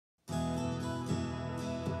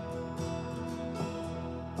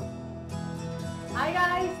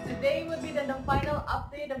Hi guys, today will be the final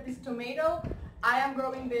update of this tomato. I am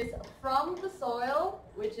growing this from the soil,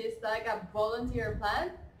 which is like a volunteer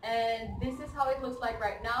plant, and this is how it looks like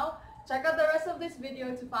right now. Check out the rest of this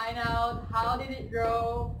video to find out how did it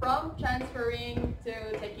grow from transferring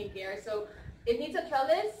to taking care. So it needs a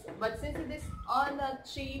trellis, but since it is on the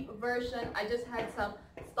cheap version, I just had some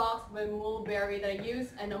stalks of mulberry that I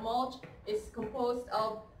use, and the mulch is composed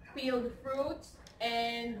of peeled fruits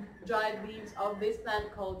and dried leaves of this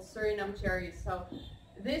plant called Suriname cherries. So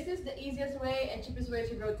this is the easiest way and cheapest way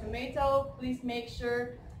to grow tomato. Please make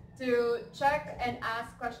sure to check and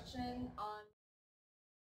ask questions on.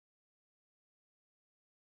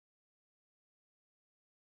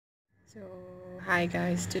 So hi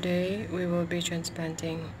guys, today we will be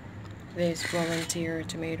transplanting this volunteer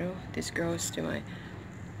tomato. This grows to my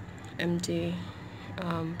empty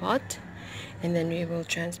pot, and then we will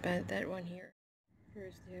transplant that one here.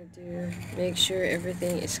 First you have to make sure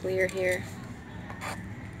everything is clear here,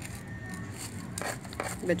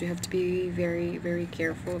 but you have to be very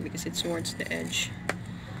careful because it's towards the edge.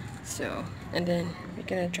 So, and then we're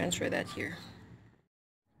gonna transfer that here.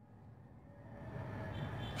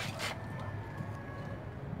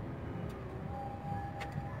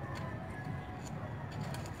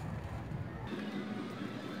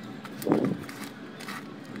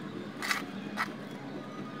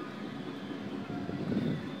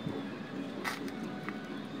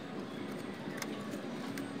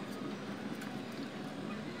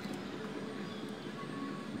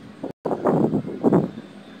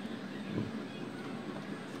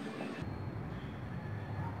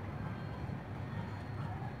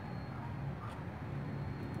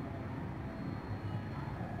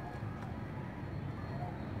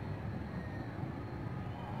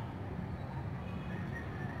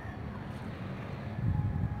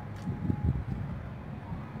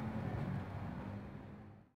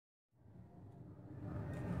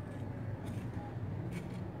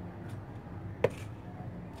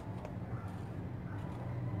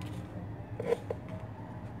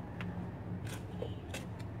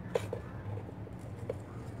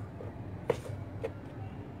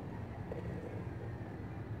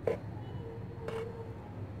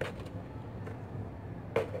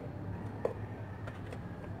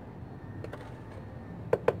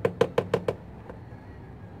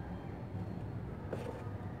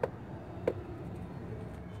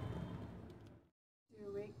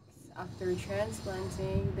 After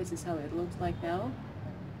transplanting, this is how it looks like now.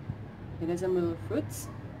 It has some little fruits,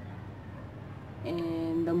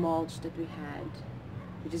 and the mulch that we had,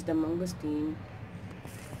 which is the mangosteen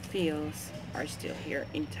peels, are still here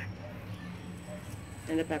intact,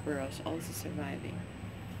 and the pepper rose also surviving.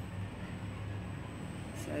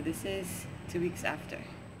 So this is 2 weeks after.